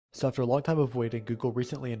So after a long time of waiting, Google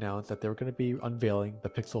recently announced that they were going to be unveiling the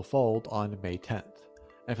Pixel Fold on May 10th.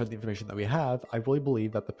 And from the information that we have, I really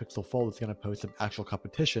believe that the Pixel Fold is going to pose some actual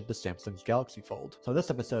competition to Samsung's Galaxy Fold. So in this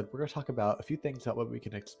episode, we're going to talk about a few things about what we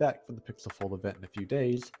can expect from the Pixel Fold event in a few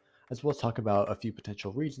days, as well as talk about a few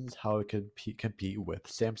potential reasons how it could compete with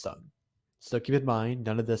Samsung. So keep in mind,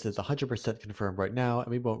 none of this is 100% confirmed right now,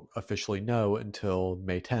 and we won't officially know until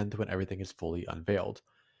May 10th when everything is fully unveiled.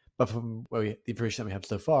 But from the information that we have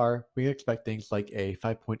so far, we can expect things like a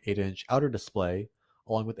 5.8-inch outer display,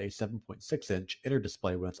 along with a 7.6-inch inner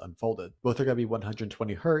display when it's unfolded. Both are going to be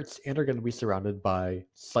 120 Hz and are going to be surrounded by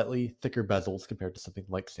slightly thicker bezels compared to something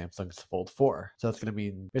like Samsung's Fold 4. So that's going to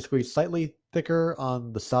mean basically slightly thicker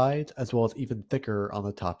on the sides, as well as even thicker on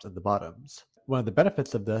the tops and the bottoms. One of the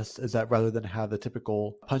benefits of this is that rather than have the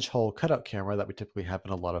typical punch hole cutout camera that we typically have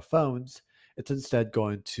in a lot of phones, it's instead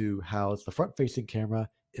going to house the front-facing camera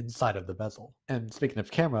inside of the bezel. And speaking of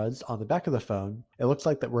cameras, on the back of the phone, it looks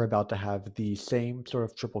like that we're about to have the same sort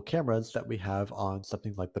of triple cameras that we have on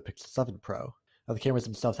something like the Pixel 7 Pro. Now, the cameras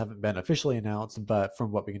themselves haven't been officially announced, but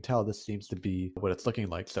from what we can tell, this seems to be what it's looking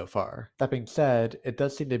like so far. That being said, it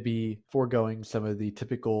does seem to be foregoing some of the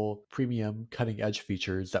typical premium cutting-edge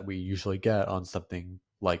features that we usually get on something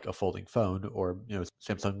like a folding phone or,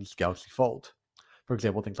 Samsung's Galaxy Fold. For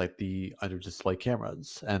example, things like the under-display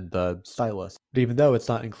cameras and the stylus. But even though it's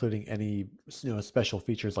not including any special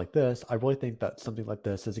features like this, I really think that something like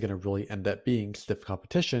this is going to really end up being stiff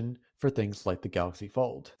competition for things like the Galaxy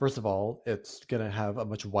Fold. First of all, it's going to have a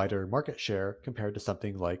much wider market share compared to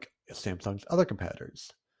something like Samsung's other competitors.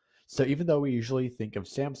 So even though we usually think of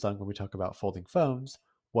Samsung when we talk about folding phones,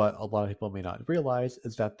 what a lot of people may not realize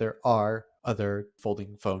is that there are other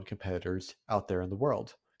folding phone competitors out there in the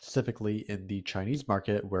world, specifically in the Chinese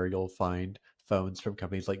market, where you'll find phones from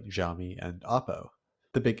companies like Xiaomi and Oppo.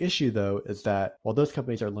 The big issue, though, is that while those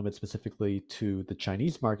companies are limited specifically to the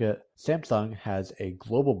Chinese market, Samsung has a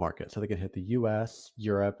global market, so they can hit the US,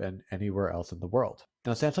 Europe, and anywhere else in the world.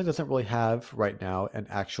 Now, Samsung doesn't really have right now an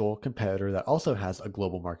actual competitor that also has a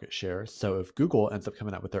global market share, so if Google ends up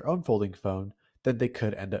coming out with their own folding phone, then they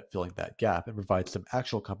could end up filling that gap and provide some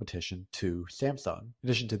actual competition to Samsung. In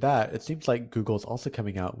addition to that, it seems like Google is also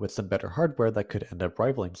coming out with some better hardware that could end up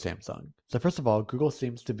rivaling Samsung. So first of all, Google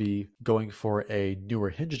seems to be going for a newer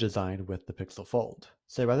hinge design with the Pixel Fold.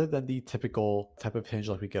 So rather than the typical type of hinge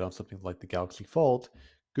like we get on something like the Galaxy Fold,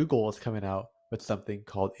 Google is coming out with something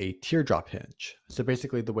called a teardrop hinge. So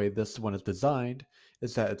basically the way this one is designed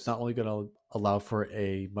is that it's not only going to allow for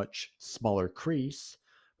a much smaller crease,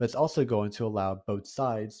 but it's also going to allow both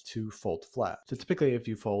sides to fold flat. So typically if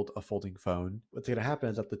you fold a folding phone, what's going to happen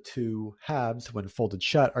is that the two halves, when folded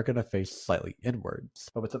shut, are going to face slightly inwards.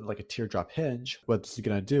 But with something like a teardrop hinge, what this is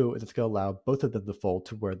going to do is it's going to allow both of them to fold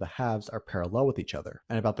to where the halves are parallel with each other.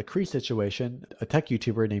 And about the crease situation, a tech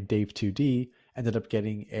YouTuber named Dave2D ended up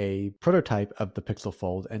getting a prototype of the Pixel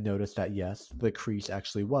Fold and noticed that yes, the crease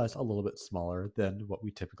actually was a little bit smaller than what we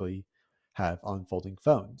typically have on folding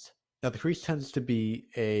phones. Now, the crease tends to be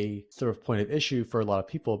a sort of point of issue for a lot of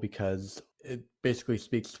people because it basically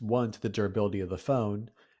speaks, one, to the durability of the phone,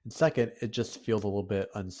 and second, it just feels a little bit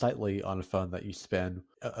unsightly on a phone that you spend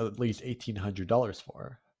at least $1,800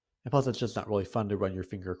 for. And plus, it's just not really fun to run your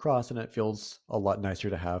finger across, and it feels a lot nicer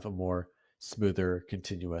to have a more smoother,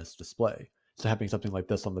 continuous display. So having something like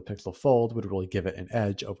this on the Pixel Fold would really give it an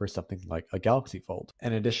edge over something like a Galaxy Fold.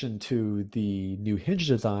 In addition to the new hinge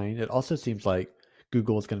design, it also seems like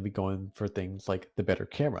Google is going to be going for things like the better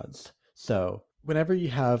cameras. So whenever you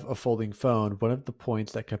have a folding phone, one of the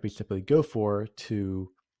points that companies typically go for to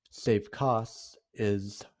save costs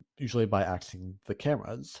is usually by axing the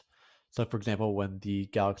cameras. So for example, when the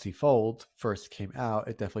Galaxy Fold first came out,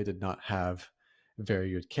 it definitely did not have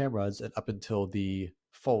very good cameras. And up until the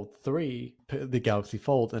Fold 3, the Galaxy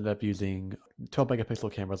Fold ended up using 12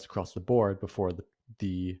 megapixel cameras across the board before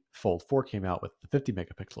the Fold 4 came out with the 50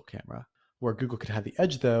 megapixel camera. Where Google could have the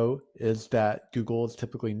edge, though, is that Google is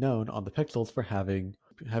typically known on the Pixels for having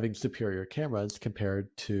superior cameras compared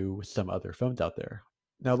to some other phones out there.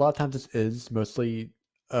 Now, a lot of times this is mostly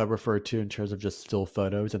referred to in terms of just still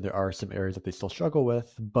photos, and there are some areas that they still struggle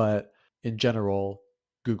with, but in general,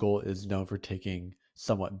 Google is known for taking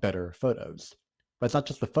somewhat better photos. But it's not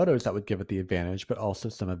just the photos that would give it the advantage, but also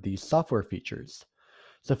some of the software features.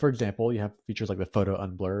 So for example, you have features like the photo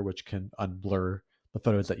unblur, which can unblur the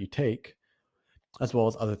photos that you take, as well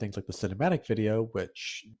as other things like the cinematic video,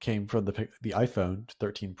 which came from the iPhone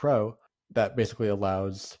 13 Pro, that basically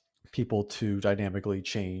allows people to dynamically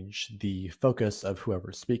change the focus of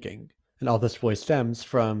whoever's speaking. And all this really stems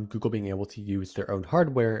from Google being able to use their own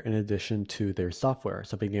hardware in addition to their software.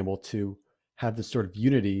 So being able to have this sort of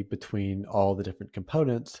unity between all the different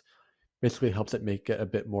components basically helps it make it a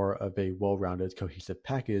bit more of a well-rounded, cohesive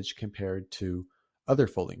package compared to other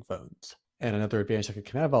folding phones. And another advantage that could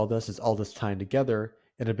come out of all this is all this tying together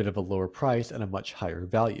at a bit of a lower price and a much higher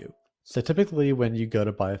value. So typically when you go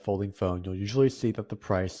to buy a folding phone, you'll usually see that the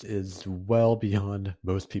price is well beyond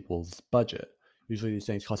most people's budget. Usually these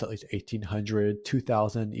things cost at least $1,800,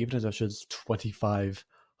 $2,000, even as much as $2,500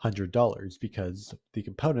 because the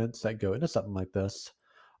components that go into something like this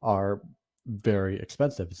are very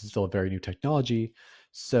expensive. This is still a very new technology,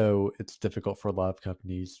 so it's difficult for a lot of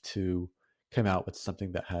companies to come out with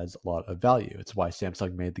something that has a lot of value. It's why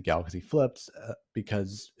Samsung made the Galaxy Flips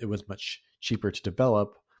because it was much cheaper to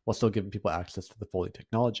develop while still giving people access to the folding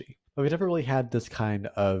technology. But we never really had this kind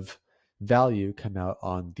of value come out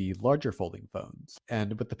on the larger folding phones.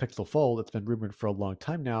 And with the Pixel Fold, it's been rumored for a long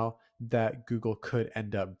time now that Google could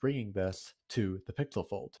end up bringing this to the Pixel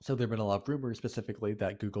Fold. So there have been a lot of rumors specifically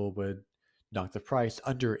that Google would knock the price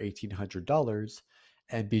under $1,800,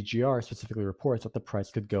 and BGR specifically reports that the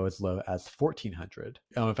price could go as low as $1,400. I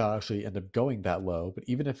don't know if it'll actually end up going that low, but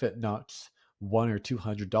even if it knocks $100 or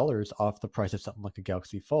 $200 off the price of something like a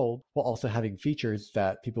Galaxy Fold, while also having features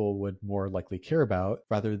that people would more likely care about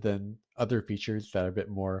rather than other features that are a bit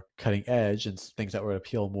more cutting edge and things that would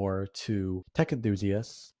appeal more to tech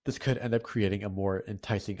enthusiasts, this could end up creating a more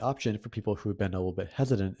enticing option for people who have been a little bit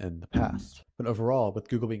hesitant in the past. But overall, with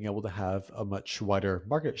Google being able to have a much wider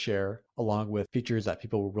market share, along with features that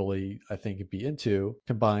people will really, I think, be into,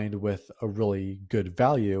 combined with a really good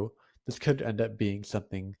value, this could end up being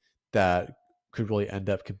something that could really end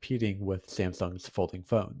up competing with Samsung's folding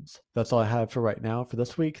phones. That's all I have for right now for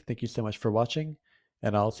this week. Thank you so much for watching,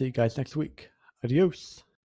 and I'll see you guys next week. Adios!